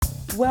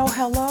Well,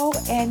 hello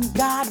and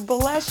God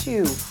bless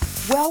you.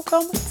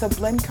 Welcome to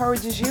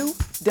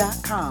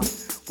BlenencouragesYou.com,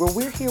 where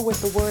we're here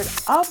with the word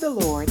of the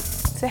Lord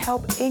to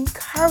help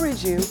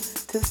encourage you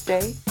to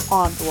stay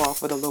on the wall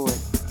for the Lord.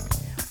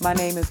 My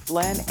name is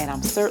Blen, and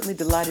I'm certainly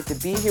delighted to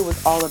be here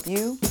with all of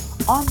you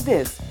on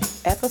this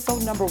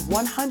episode number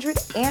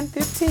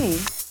 115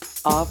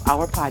 of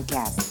our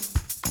podcast.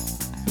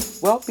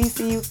 Well,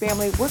 BCU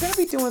family, we're going to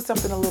be doing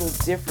something a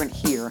little different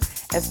here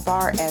as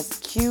far as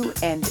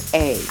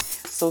Q&A.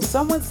 So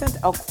someone sent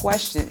a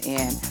question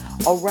in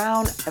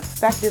around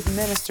effective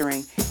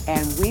ministering,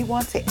 and we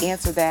want to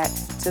answer that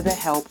to the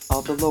help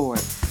of the Lord.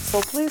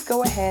 So please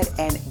go ahead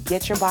and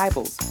get your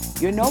Bibles,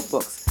 your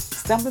notebooks,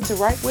 something to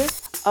write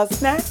with, a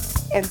snack,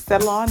 and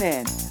settle on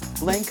in.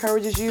 Blen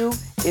Encourages You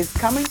is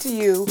coming to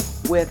you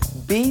with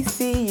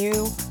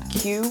BCU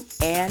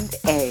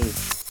Q&A.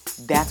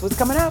 That's what's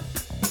coming up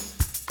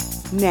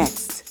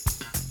next.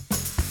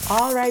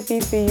 All right,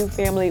 BCU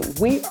family,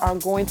 we are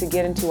going to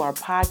get into our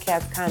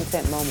podcast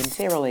content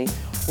momentarily.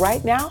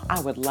 Right now, I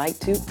would like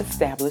to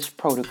establish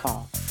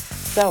protocol.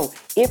 So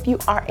if you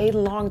are a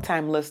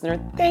longtime listener,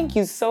 thank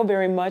you so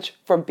very much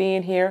for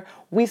being here.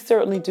 We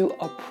certainly do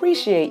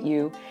appreciate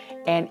you.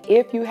 And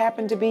if you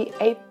happen to be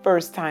a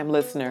first-time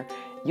listener,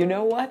 you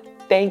know what?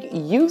 Thank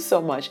you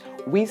so much.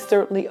 We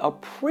certainly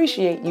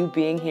appreciate you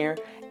being here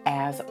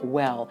as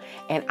well.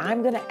 And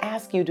I'm going to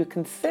ask you to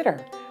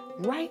consider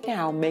right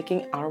now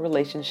making our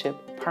relationship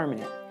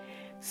permanent.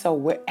 So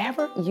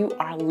wherever you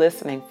are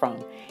listening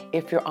from,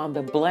 if you're on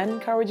the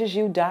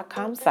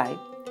BlenencouragesYou.com site,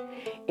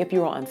 if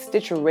you're on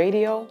Stitcher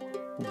Radio,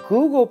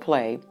 Google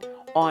Play,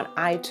 on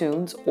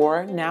iTunes,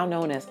 or now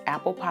known as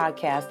Apple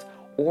Podcasts,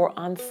 or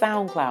on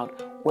SoundCloud,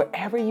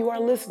 wherever you are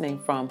listening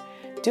from,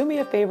 do me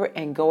a favor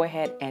and go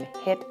ahead and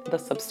hit the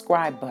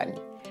subscribe button.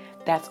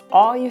 That's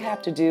all you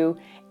have to do,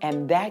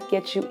 and that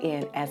gets you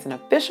in as an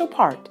official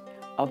part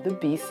of the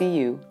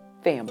BCU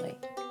family.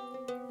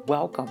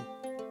 Welcome.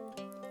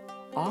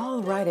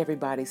 All right,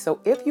 everybody. So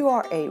if you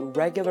are a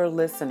regular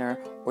listener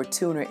or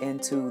tuner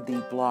into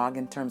the blog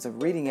in terms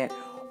of reading it,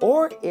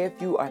 or if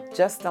you are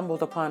just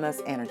stumbled upon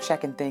us and are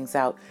checking things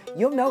out,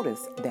 you'll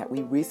notice that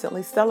we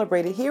recently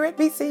celebrated here at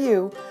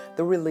BCU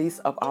the release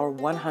of our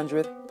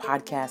 100th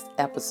podcast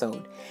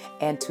episode.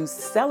 And to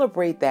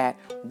celebrate that,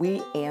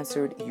 we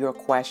answered your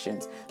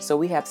questions. So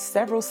we have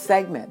several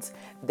segments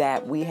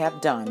that we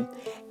have done,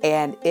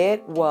 and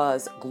it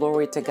was,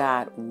 glory to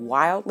God,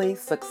 wildly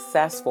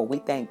successful. We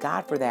thank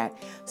God for that.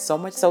 So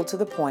much so to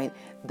the point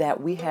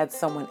that we had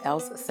someone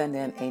else send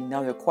in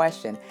another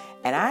question.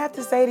 And I have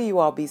to say to you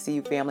all,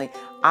 BCU family,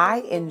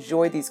 I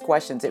enjoy these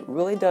questions. It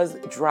really does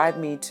drive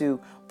me to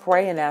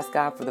pray and ask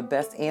God for the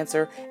best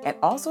answer, and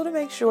also to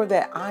make sure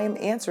that I am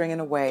answering in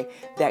a way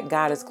that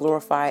God is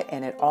glorified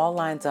and it all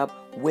lines up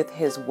with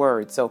His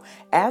word. So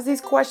as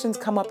these questions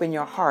come up in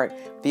your heart,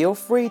 feel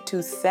free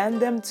to send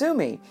them to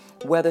me,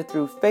 whether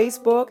through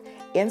Facebook,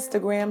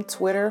 Instagram,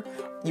 Twitter.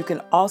 You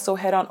can also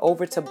head on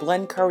over to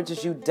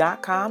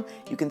BlenencouragesYou.com.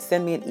 You can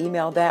send me an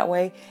email that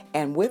way.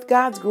 And with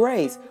God's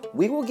grace,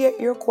 we will get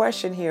your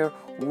question here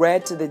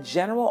read to the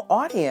general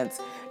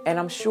audience, and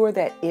I'm sure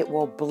that it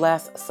will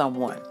bless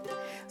someone.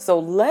 So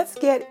let's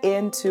get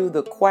into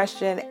the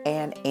question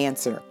and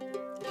answer.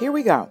 Here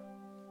we go.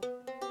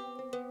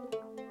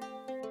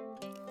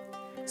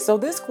 So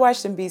this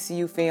question,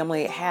 BCU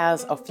family,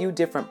 has a few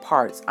different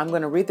parts. I'm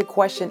going to read the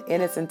question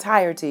in its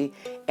entirety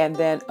and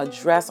then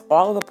address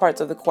all of the parts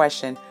of the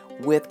question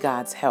with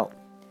God's help.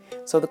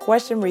 So the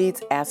question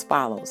reads as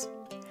follows.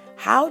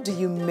 How do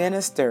you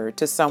minister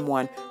to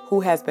someone who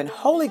has been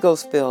Holy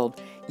Ghost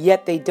filled,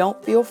 yet they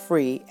don't feel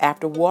free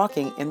after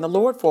walking in the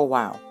Lord for a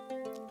while?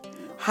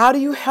 How do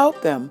you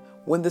help them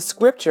when the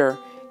scripture,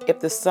 if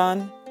the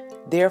Son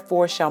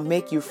therefore shall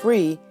make you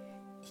free,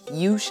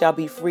 you shall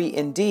be free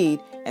indeed,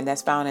 and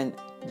that's found in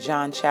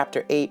John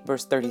chapter 8,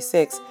 verse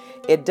 36,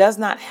 it does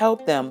not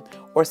help them,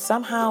 or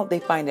somehow they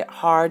find it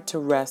hard to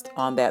rest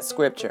on that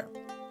scripture?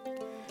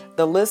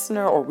 The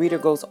listener or reader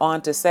goes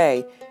on to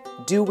say,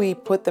 do we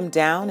put them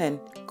down and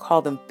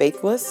call them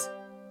faithless?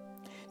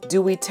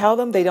 Do we tell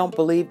them they don't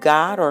believe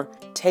God or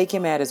take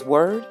Him at His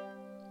word?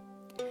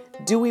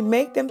 Do we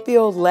make them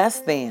feel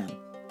less than?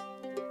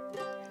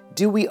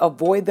 Do we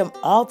avoid them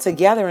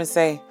altogether and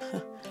say,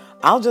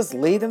 I'll just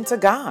lead them to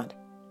God?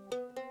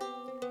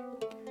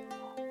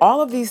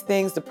 All of these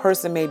things the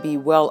person may be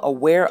well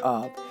aware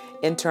of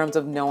in terms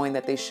of knowing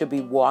that they should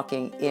be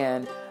walking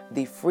in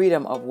the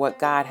freedom of what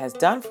God has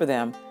done for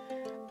them.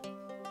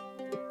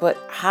 But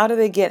how do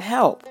they get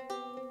help?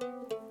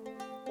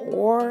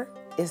 Or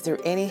is there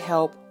any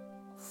help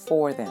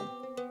for them?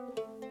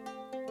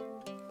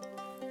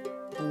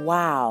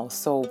 Wow.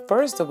 So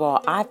first of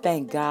all, I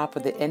thank God for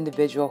the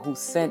individual who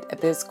sent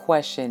this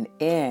question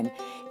in.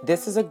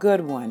 This is a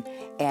good one.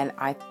 And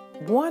I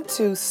want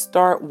to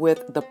start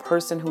with the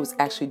person who's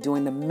actually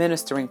doing the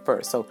ministering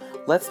first. So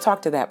let's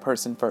talk to that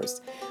person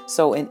first.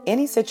 So in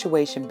any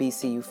situation,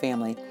 BCU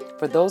family,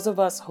 for those of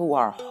us who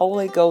are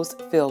Holy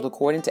Ghost filled,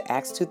 according to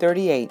Acts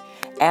 2:38,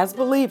 as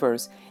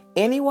believers,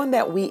 anyone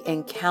that we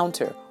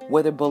encounter,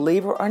 whether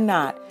believer or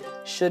not,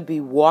 should be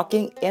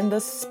walking in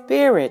the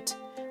Spirit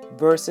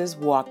versus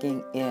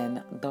walking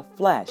in the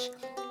flesh.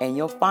 And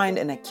you'll find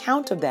an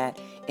account of that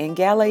in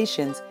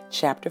Galatians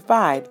chapter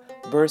 5,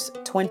 verse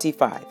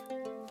 25.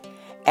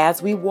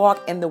 As we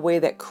walk in the way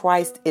that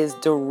Christ is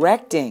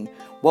directing,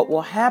 what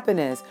will happen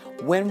is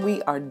when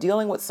we are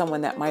dealing with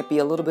someone that might be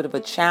a little bit of a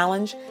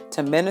challenge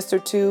to minister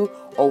to,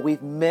 or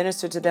we've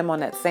ministered to them on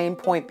that same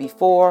point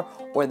before,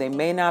 or they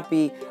may not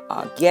be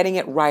getting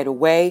it right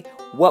away,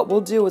 what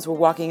we'll do as we're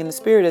walking in the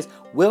Spirit is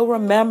we'll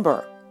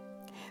remember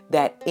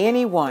that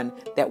anyone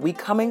that we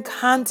come in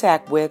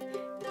contact with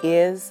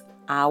is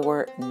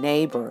our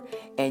neighbor.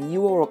 And you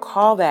will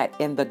recall that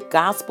in the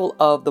Gospel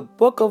of the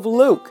book of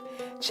Luke,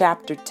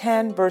 chapter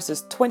 10,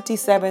 verses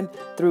 27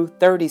 through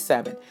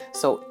 37.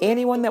 So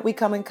anyone that we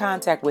come in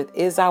contact with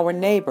is our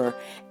neighbor,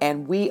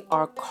 and we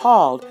are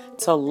called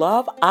to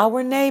love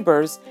our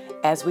neighbors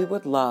as we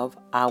would love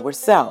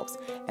ourselves.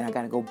 And I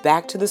got to go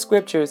back to the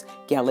scriptures.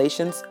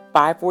 Galatians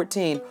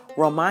 5:14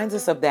 reminds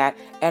us of that.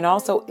 And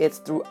also it's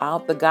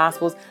throughout the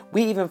Gospels.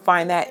 We even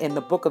find that in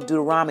the book of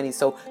Deuteronomy.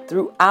 So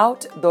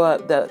throughout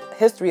the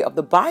history of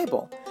the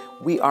Bible,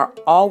 we are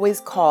always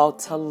called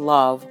to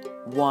love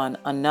one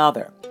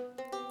another.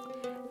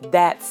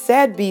 That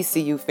said,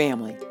 BCU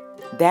family,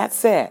 that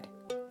said,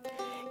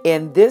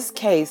 in this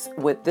case,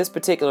 with this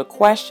particular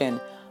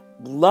question,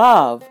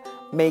 love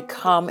may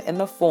come in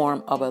the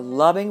form of a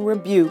loving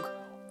rebuke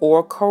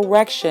or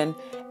correction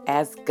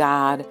as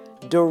God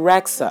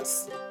directs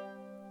us.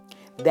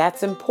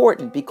 That's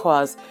important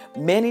because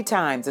many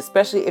times,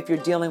 especially if you're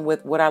dealing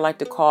with what I like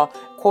to call,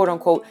 quote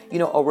unquote,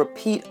 a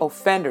repeat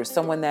offender,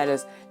 someone that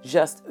is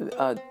just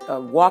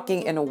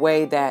walking in a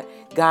way that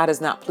God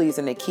is not pleased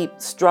and they keep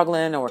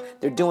struggling or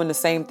they're doing the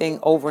same thing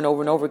over and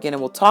over and over again.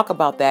 And we'll talk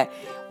about that.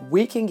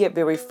 We can get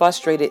very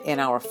frustrated in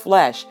our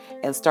flesh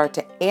and start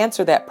to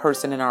answer that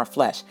person in our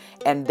flesh.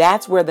 And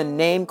that's where the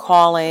name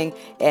calling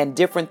and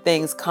different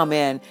things come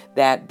in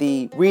that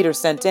the reader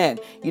sent in.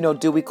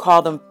 Do we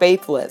call them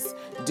faithless?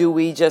 Do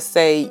we just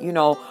say,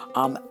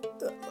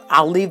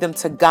 I'll leave them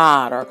to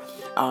God, or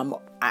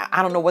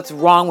I don't know what's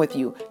wrong with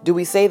you? Do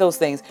we say those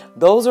things?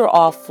 Those are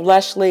all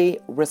fleshly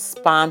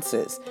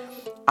responses.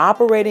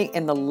 Operating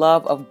in the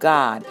love of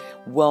God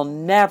we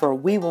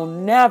will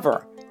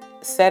never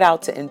set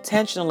out to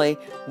intentionally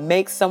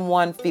make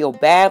someone feel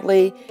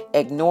badly,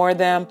 ignore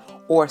them,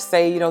 or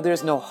say,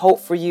 there's no hope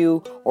for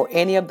you, or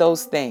any of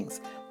those things.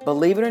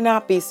 Believe it or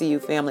not,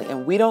 BCU family,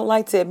 and we don't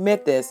like to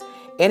admit this,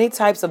 any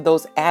types of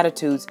those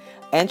attitudes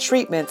and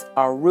treatments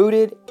are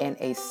rooted in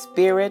a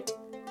spirit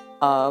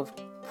of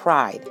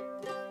pride.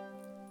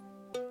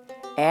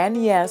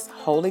 And yes,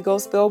 Holy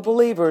Ghost-filled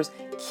believers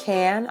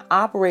can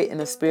operate in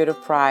the spirit of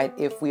pride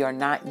if we are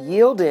not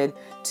yielded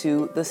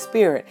to the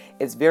Spirit.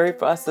 It's very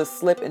for us to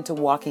slip into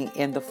walking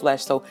in the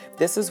flesh. So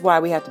this is why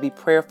we have to be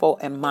prayerful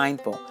and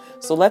mindful.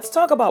 So let's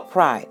talk about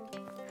pride.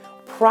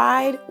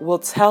 Pride will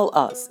tell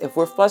us, if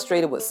we're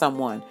frustrated with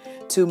someone,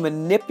 to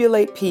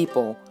manipulate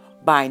people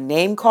by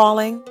name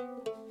calling,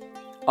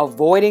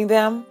 avoiding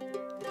them,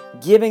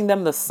 giving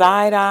them the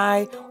side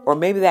eye, or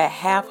maybe that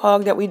half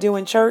hug that we do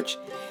in church.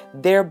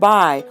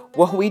 Thereby,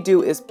 what we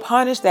do is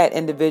punish that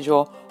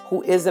individual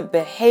who isn't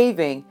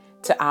behaving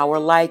to our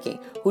liking,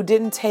 who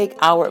didn't take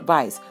our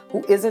advice,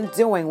 who isn't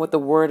doing what the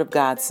Word of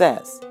God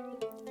says.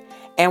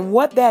 And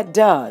what that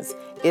does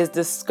is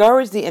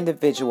discourage the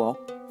individual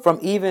from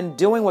even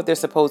doing what they're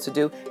supposed to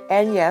do.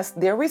 And yes,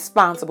 they're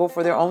responsible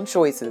for their own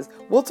choices.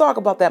 We'll talk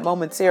about that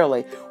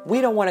momentarily.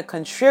 We don't want to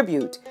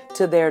contribute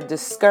to their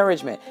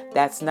discouragement.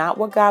 That's not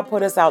what God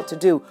put us out to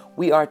do.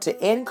 We are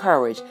to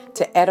encourage,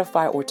 to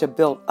edify, or to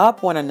build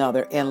up one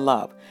another in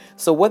love.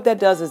 So what that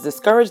does is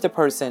discourage the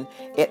person.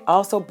 It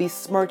also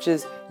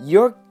besmirches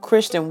your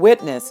Christian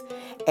witness.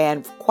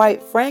 And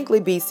quite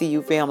frankly,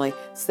 BCU family,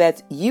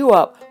 sets you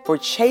up for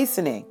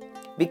chastening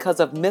because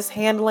of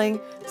mishandling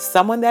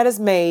someone that is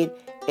made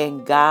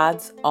in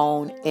God's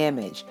own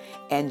image.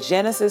 And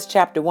Genesis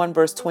chapter 1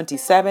 verse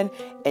 27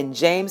 and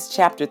James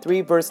chapter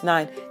 3 verse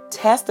 9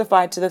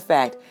 testify to the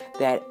fact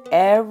that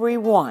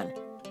everyone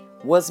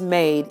was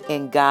made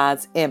in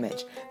God's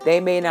image. They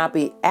may not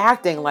be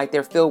acting like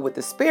they're filled with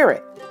the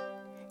Spirit,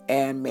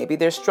 and maybe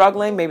they're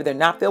struggling, maybe they're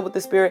not filled with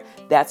the Spirit.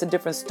 That's a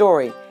different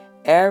story.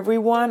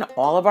 Everyone,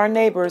 all of our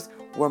neighbors,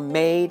 were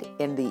made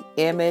in the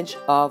image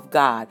of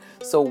God.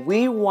 So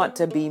we want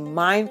to be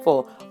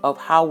mindful of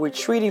how we're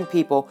treating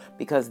people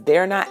because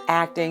they're not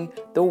acting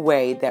the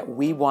way that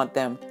we want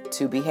them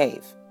to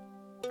behave.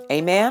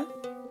 Amen?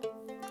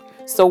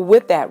 So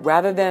with that,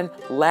 rather than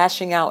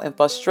lashing out in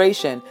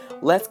frustration,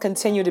 let's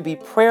continue to be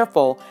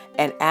prayerful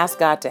and ask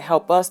God to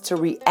help us to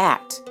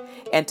react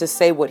and to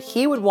say what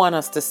He would want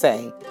us to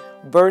say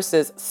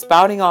versus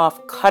spouting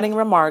off cutting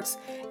remarks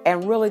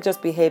and really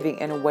just behaving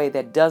in a way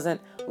that doesn't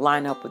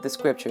line up with the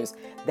scriptures.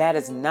 That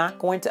is not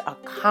going to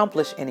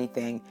accomplish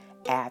anything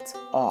at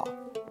all.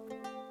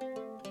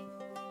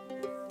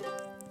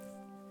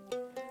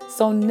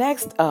 So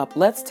next up,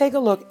 let's take a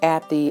look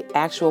at the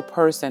actual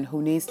person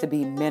who needs to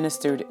be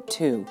ministered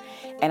to.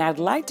 And I'd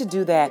like to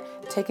do that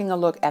taking a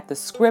look at the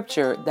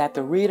scripture that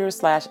the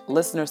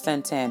reader/listener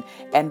sent in,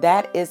 and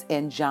that is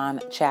in John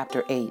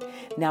chapter 8.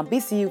 Now,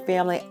 BCU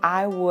family,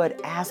 I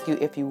would ask you,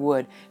 if you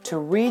would, to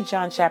read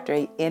John chapter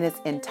 8 in its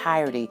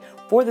entirety.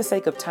 For the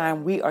sake of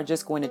time, we are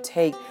just going to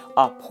take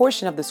a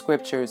portion of the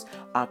scriptures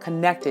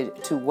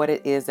connected to what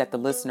it is that the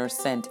listener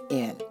sent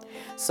in.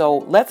 So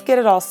let's get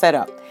it all set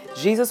up.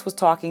 Jesus was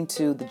talking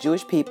to the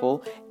Jewish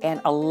people, and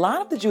a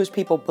lot of the Jewish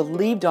people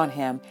believed on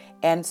him,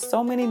 and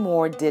so many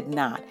more did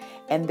not.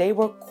 And they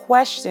were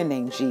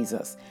questioning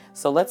Jesus.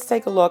 So let's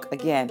take a look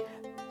again.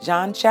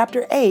 John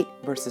chapter 8,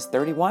 verses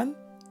 31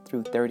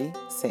 through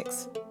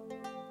 36.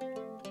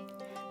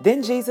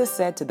 Then Jesus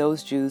said to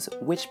those Jews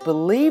which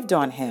believed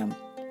on him,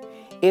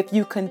 "If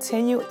you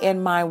continue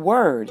in my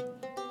word,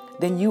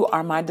 then you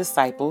are my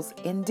disciples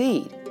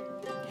indeed,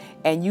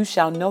 and you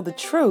shall know the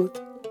truth,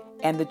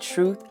 and the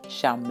truth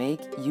shall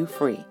make you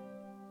free."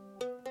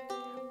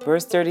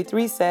 Verse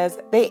 33 says,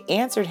 they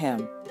answered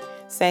him,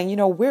 saying,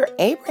 we're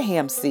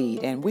Abraham's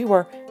seed, and we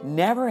were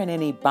never in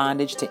any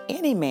bondage to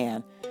any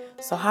man.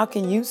 So how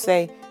can you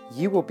say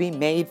you will be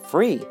made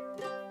free?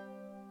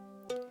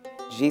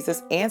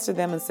 Jesus answered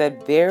them and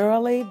said,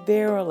 "Verily,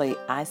 verily,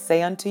 I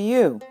say unto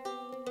you,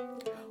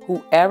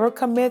 whoever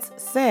commits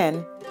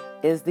sin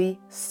is the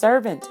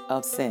servant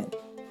of sin."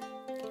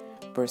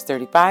 Verse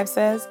 35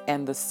 says,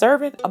 "And the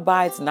servant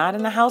abides not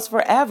in the house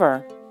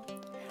forever,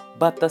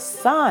 but the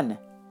Son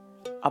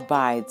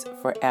abides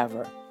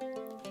forever."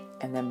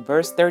 And then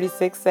verse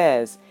 36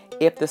 says,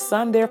 "If the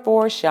Son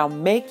therefore shall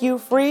make you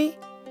free,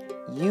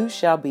 you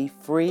shall be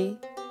free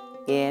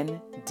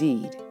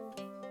indeed."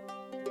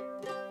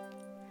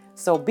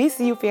 So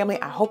BCU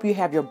family, I hope you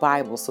have your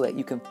Bible so that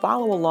you can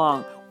follow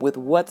along with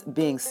what's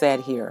being said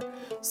here.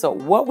 So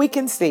what we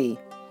can see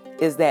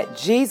is that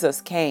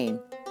Jesus came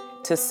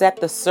to set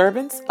the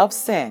servants of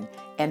sin,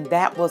 and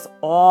that was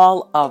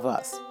all of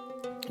us.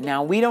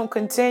 Now, we don't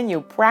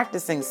continue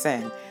practicing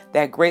sin,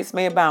 that grace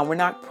may abound. We're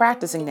not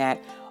practicing that.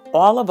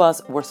 All of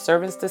us were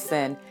servants to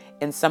sin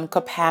in some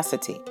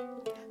capacity.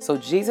 So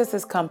Jesus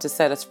has come to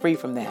set us free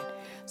from that.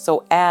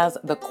 So as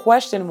the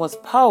question was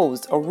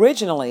posed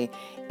originally,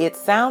 it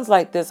sounds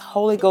like this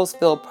Holy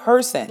Ghost-filled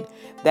person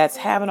that's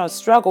having a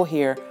struggle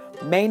here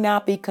may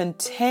not be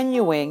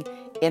continuing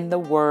in the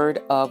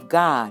Word of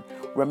God.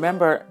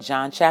 Remember,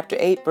 John chapter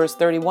 8, verse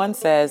 31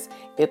 says,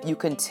 "If you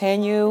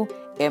continue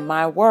in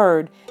my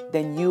word,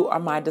 then you are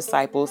my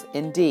disciples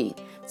indeed."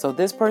 So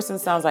this person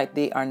sounds like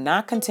they are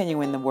not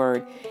continuing the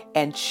word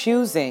and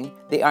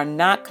they are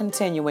not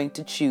continuing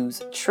to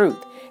choose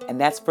truth. And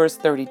that's verse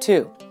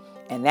 32.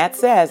 And that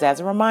says,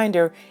 as a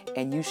reminder,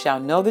 "And you shall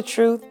know the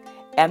truth,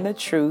 and the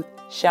truth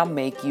shall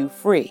make you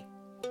free."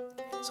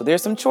 So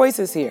there's some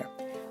choices here.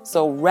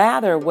 So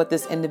rather, what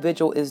this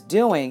individual is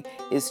doing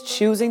is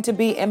choosing to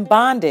be in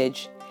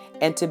bondage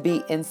and to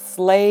be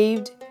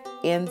enslaved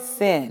in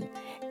sin.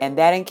 And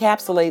that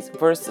encapsulates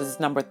verses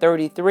number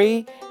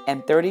 33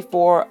 and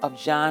 34 of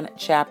John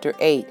chapter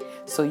 8.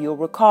 So you'll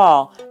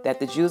recall that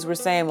the Jews were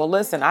saying, well,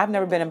 listen, I've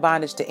never been in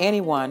bondage to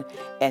anyone.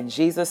 And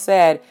Jesus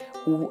said,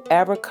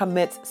 whoever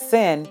commits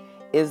sin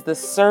is the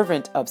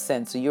servant of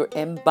sin. So you're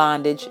in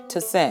bondage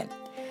to sin.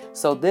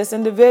 So this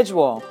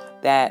individual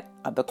that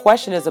the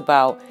question is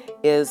about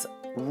is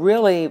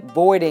really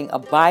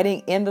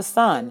abiding in the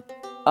Son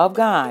of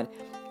God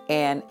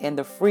and in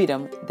the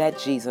freedom that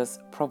Jesus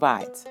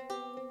provides.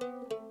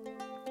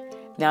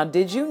 Now,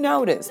 did you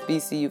notice,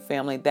 BCU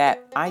family,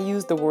 that I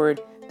used the word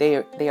they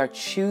are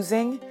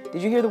choosing?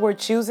 Did you hear the word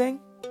choosing?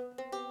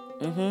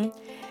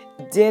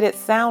 Did it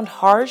sound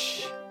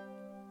harsh?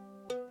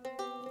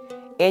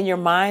 In your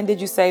mind, did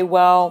you say,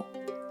 well,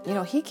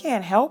 he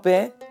can't help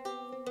it?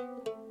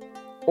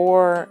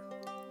 Or,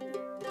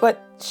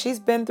 but she's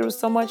been through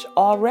so much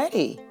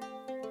already.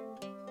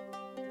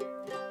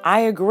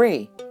 I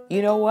agree.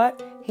 You know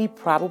what? He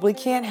probably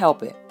can't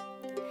help it.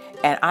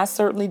 And I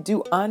certainly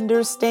do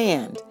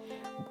understand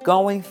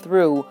going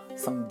through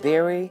some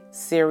very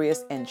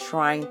serious and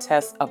trying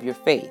tests of your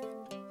faith.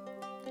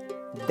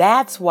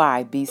 That's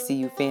why,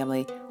 BCU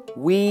family,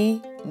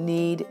 we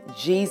need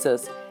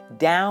Jesus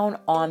down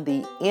on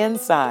the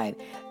inside,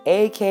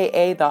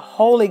 aka the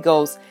Holy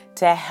Ghost,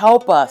 to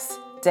help us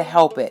to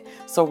help it.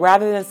 So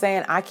rather than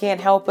saying, I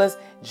can't help us,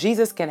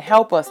 Jesus can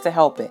help us to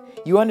help it.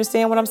 You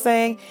understand what I'm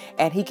saying?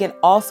 And he can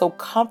also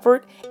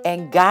comfort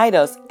and guide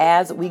us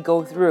as we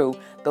go through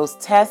those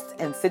tests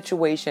and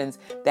situations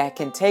that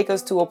can take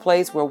us to a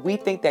place where we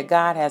think that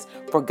God has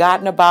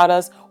forgotten about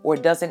us or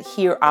doesn't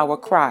hear our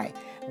cry.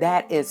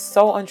 That is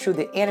so untrue.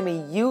 The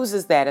enemy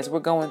uses that as we're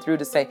going through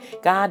to say,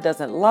 God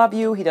doesn't love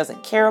you. He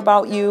doesn't care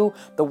about you.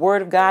 The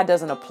word of God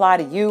doesn't apply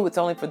to you. It's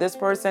only for this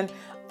person.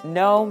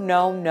 No,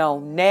 no, no.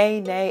 Nay,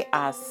 nay,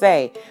 I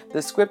say.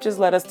 The scriptures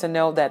let us to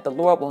know that the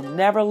Lord will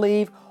never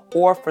leave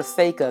or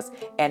forsake us.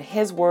 And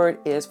his word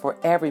is for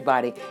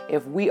everybody.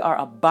 If we are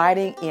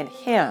abiding in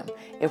him,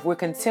 if we're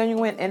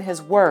continuing in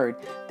his word,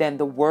 then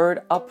the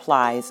word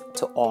applies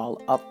to all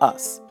of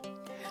us.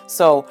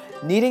 So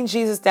needing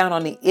Jesus down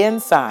on the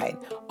inside,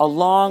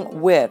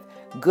 along with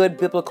good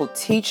biblical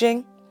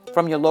teaching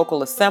from your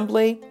local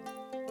assembly.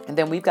 And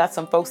then we've got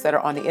some folks that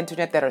are on the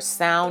internet that are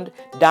sound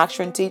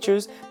doctrine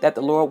teachers that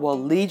the Lord will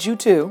lead you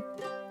to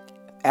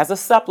as a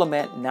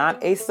supplement,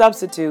 not a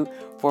substitute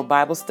for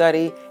Bible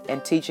study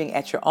and teaching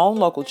at your own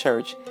local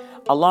church,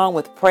 along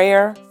with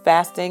prayer,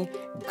 fasting,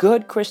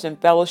 good Christian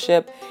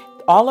fellowship.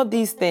 All of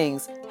these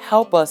things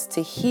help us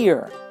to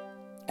hear,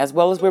 as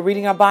well as we're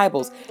reading our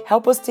Bibles,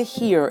 help us to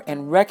hear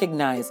and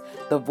recognize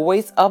the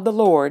voice of the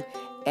Lord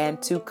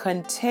and to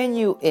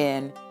continue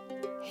in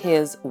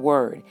His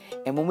word.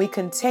 And when we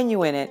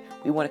continue in it,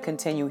 we want to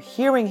continue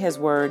hearing His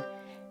word,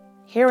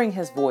 hearing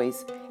His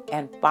voice,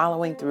 and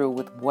following through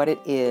with what it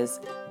is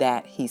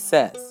that He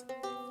says.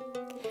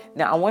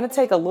 Now, I want to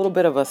take a little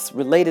bit of a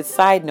related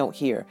side note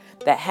here,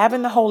 that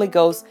having the Holy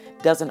Ghost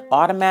doesn't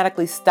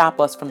automatically stop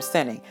us from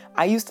sinning.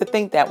 I used to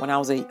think that when I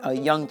was a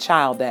young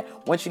child, that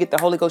once you get the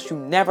Holy Ghost, you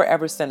never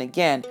ever sin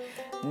again.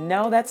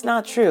 No, that's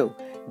not true.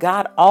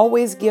 God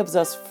always gives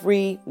us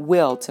free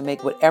will to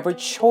make whatever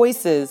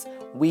choices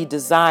we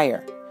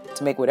desire,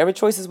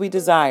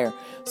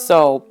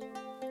 So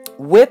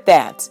with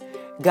that,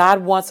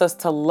 God wants us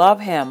to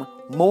love Him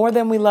more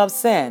than we love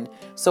sin,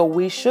 so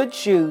we should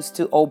choose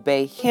to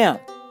obey Him.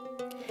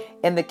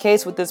 In the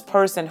case with this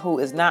person who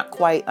is not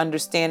quite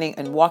understanding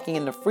and walking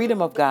in the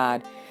freedom of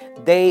God,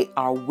 they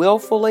are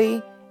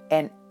willfully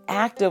and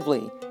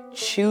actively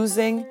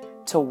choosing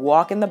to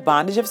walk in the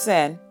bondage of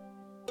sin,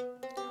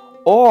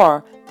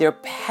 or they're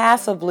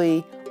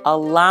passively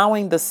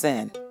allowing the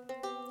sin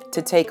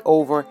to take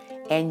over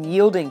and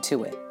yielding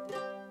to it.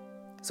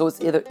 So it's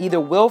either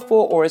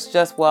willful or it's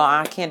just, well,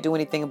 I can't do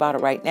anything about it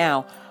right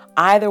now.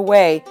 Either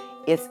way,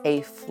 it's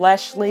a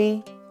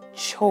fleshly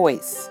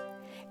choice.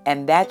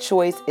 And that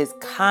choice is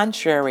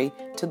contrary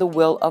to the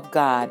will of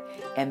God.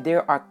 And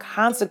there are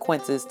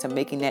consequences to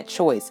making that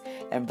choice.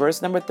 And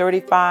verse number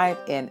 35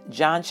 in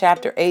John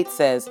chapter 8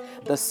 says,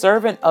 the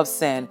servant of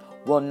sin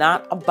will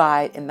not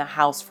abide in the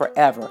house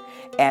forever.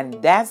 And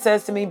that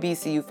says to me,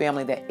 BCU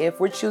family, that if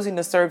we're choosing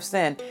to serve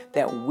sin,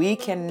 that we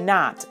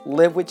cannot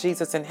live with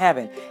Jesus in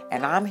heaven.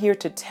 And I'm here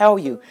to tell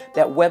you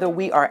that whether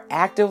we are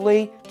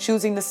actively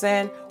choosing to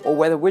sin or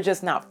whether we're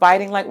just not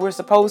fighting like we're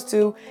supposed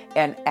to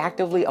and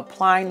actively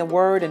applying the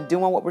word and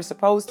doing what we're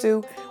supposed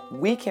to,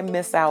 we can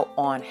miss out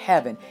on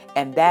heaven.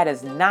 And that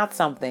is not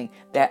something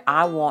that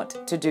I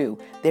want to do.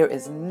 There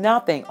is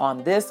nothing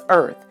on this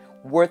earth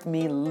worth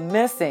me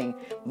missing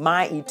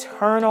my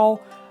eternal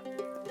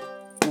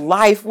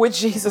life with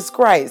Jesus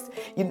Christ.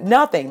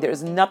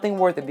 There's nothing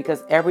worth it,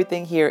 because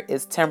everything here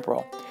is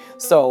temporal.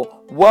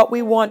 So what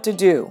we want to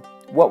do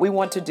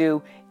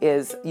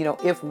is,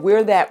 if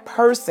we're that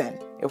person,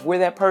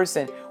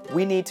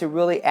 we need to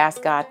really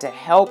ask God to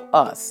help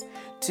us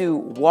to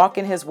walk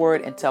in His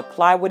word and to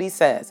apply what He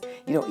says.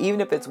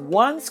 Even if it's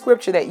one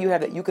scripture that you have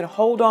that you can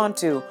hold on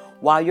to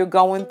while you're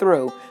going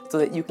through, so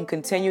that you can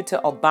continue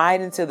to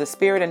abide into the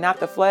spirit and not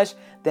the flesh,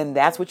 then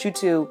that's what you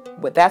do.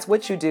 But that's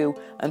what you do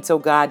until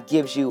God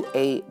gives you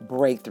a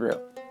breakthrough.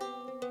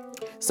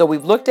 So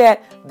we've looked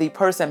at the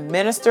person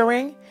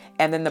ministering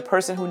and then the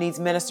person who needs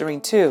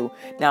ministering to.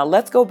 Now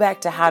let's go back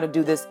to how to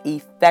do this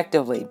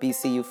effectively,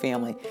 BCU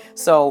family.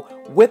 So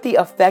with the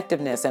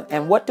effectiveness,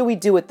 and what do we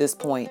do at this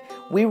point?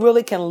 We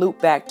really can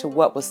loop back to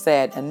what was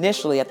said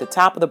initially at the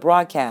top of the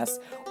broadcast,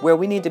 where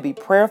we need to be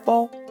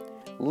prayerful,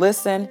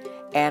 listen,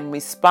 and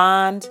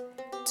respond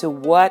to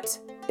what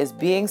is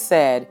being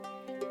said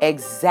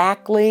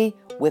exactly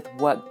with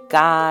what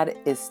God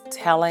is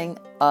telling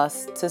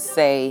us to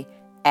say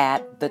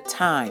at the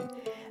time.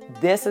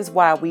 This is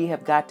why we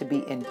have got to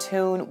be in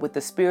tune with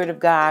the Spirit of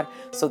God,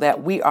 so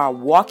that we are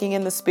walking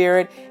in the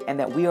Spirit and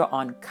that we are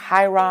on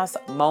Kairos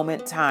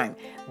moment time.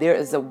 There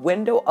is a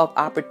window of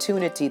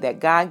opportunity that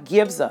God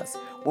gives us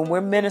when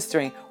we're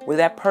ministering, where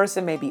that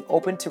person may be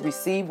open to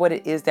receive what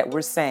it is that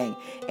we're saying.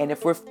 And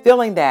if we're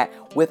filling that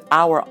with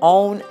our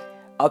own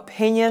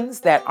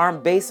opinions that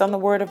aren't based on the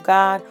Word of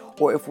God,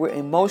 or if we're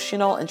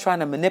emotional and trying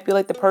to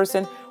manipulate the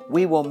person,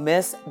 we will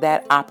miss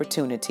that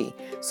opportunity.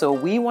 So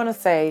we want to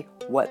say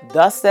what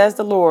thus says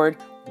the Lord,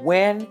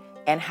 when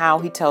and how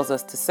He tells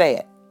us to say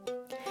it.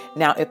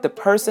 Now, if the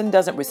person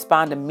doesn't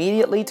respond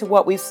immediately to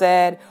what we've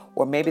said,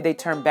 or maybe they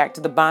turn back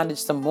to the bondage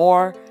some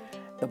more,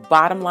 the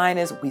bottom line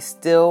is we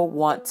still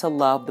want to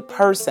love the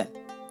person.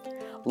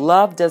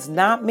 Love does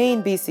not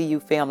mean, BCU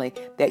family,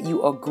 that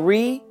you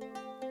agree,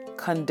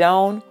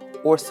 condone,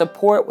 or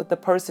support what the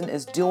person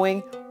is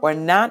doing or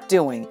not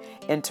doing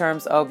in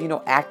terms of,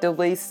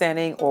 actively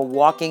sinning or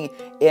walking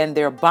in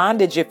their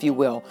bondage, if you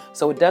will.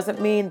 So it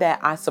doesn't mean that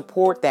I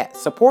support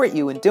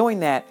you in doing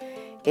that.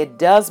 It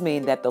does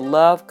mean that the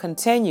love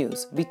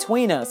continues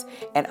between us,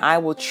 and I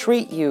will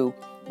treat you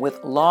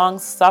with long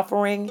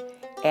suffering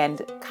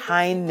and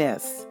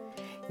kindness.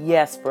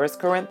 Yes, 1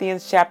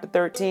 Corinthians chapter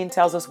 13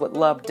 tells us what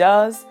love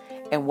does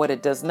and what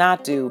it does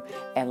not do,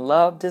 and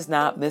love does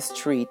not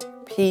mistreat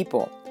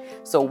people.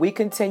 So we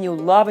continue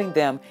loving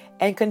them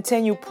and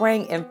continue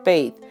praying in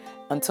faith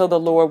until the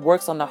Lord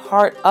works on the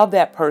heart of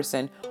that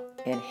person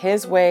in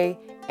His way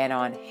and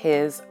on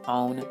His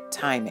own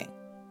timing.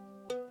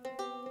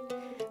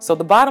 So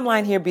the bottom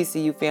line here,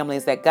 BCU family,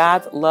 is that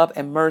God's love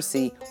and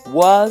mercy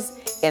was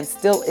and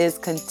still is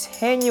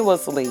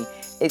continuously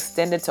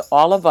extended to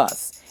all of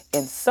us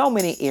in so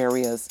many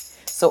areas.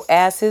 So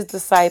as His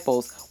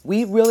disciples,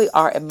 we really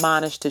are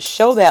admonished to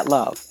show that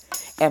love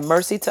and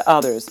mercy to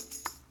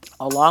others,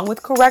 along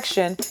with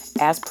correction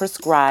as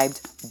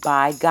prescribed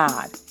by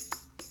God.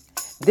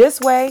 This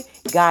way,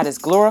 God is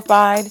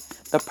glorified,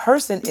 the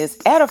person is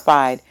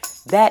edified,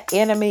 that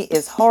enemy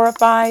is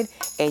horrified,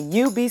 and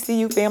you,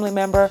 BCU family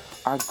member,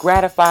 are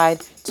gratified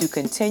to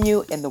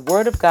continue in the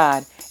Word of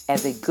God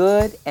as a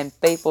good and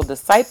faithful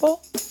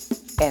disciple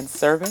and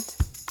servant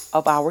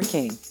of our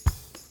King.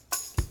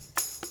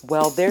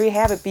 Well, there you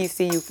have it,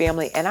 BCU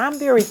family, and I'm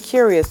very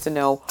curious to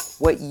know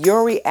what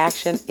your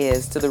reaction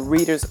is to the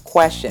reader's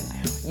question.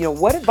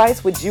 What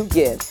advice would you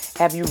give?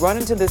 Have you run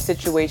into this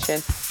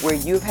situation where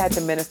you've had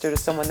to minister to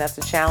someone that's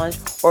a challenge,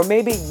 or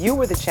maybe you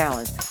were the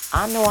challenge?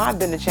 I know I've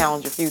been the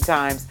challenge a few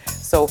times,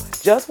 so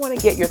just want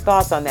to get your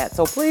thoughts on that.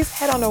 So please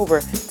head on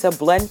over to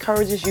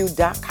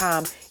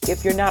blendencouragesyou.com.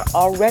 If you're not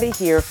already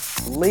here,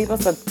 leave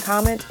us a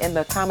comment in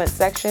the comment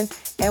section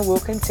and we'll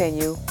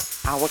continue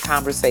our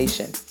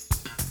conversation.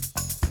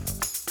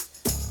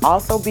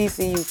 Also,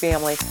 BCU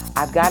family,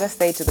 I've got to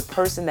say to the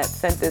person that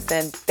sent this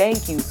in,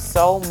 thank you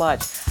so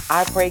much.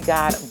 I pray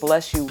God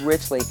bless you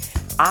richly.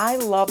 I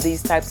love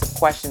these types of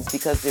questions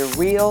because they're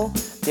real,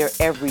 they're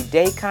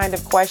everyday kind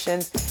of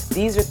questions.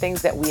 These are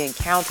things that we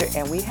encounter,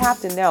 and we have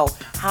to know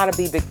how to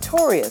be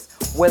victorious,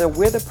 whether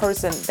we're the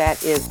person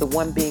that is the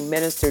one being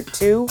ministered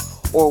to,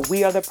 or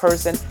we are the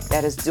person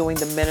that is doing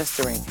the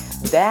ministering.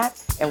 That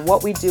and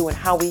what we do and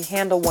how we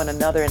handle one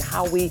another and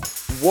how we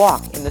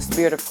walk in the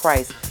Spirit of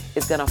Christ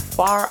is going to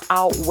far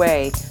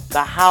outweigh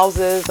the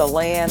houses, the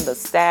land, the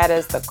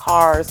status, the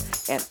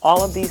cars, and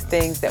all of these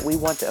things that we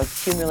want to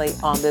accumulate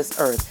on this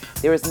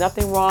earth. There is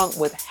nothing wrong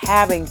with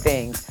having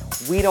things.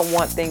 We don't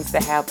want things to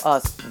have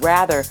us.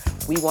 Rather,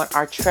 we want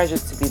our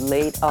treasures to be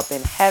laid up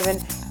in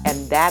heaven,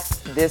 and that's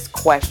this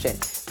question.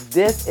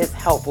 This is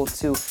helpful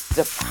to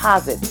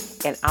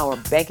deposit in our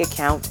bank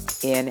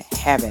account in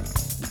heaven.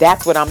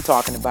 That's what I'm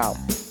talking about.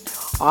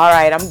 All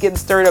right, I'm getting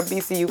stirred up,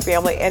 BCU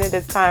family, and it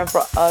is time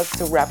for us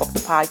to wrap up the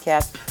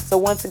podcast. So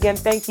once again,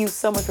 thank you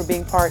so much for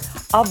being part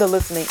of the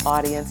listening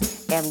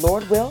audience. And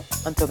Lord will,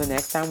 until the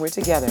next time we're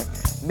together,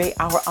 may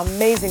our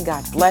amazing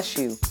God bless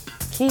you,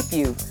 keep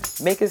you,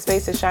 make His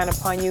face to shine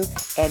upon you,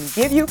 and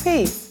give you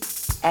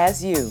peace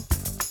as you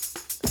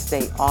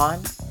stay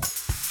on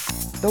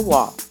the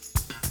wall.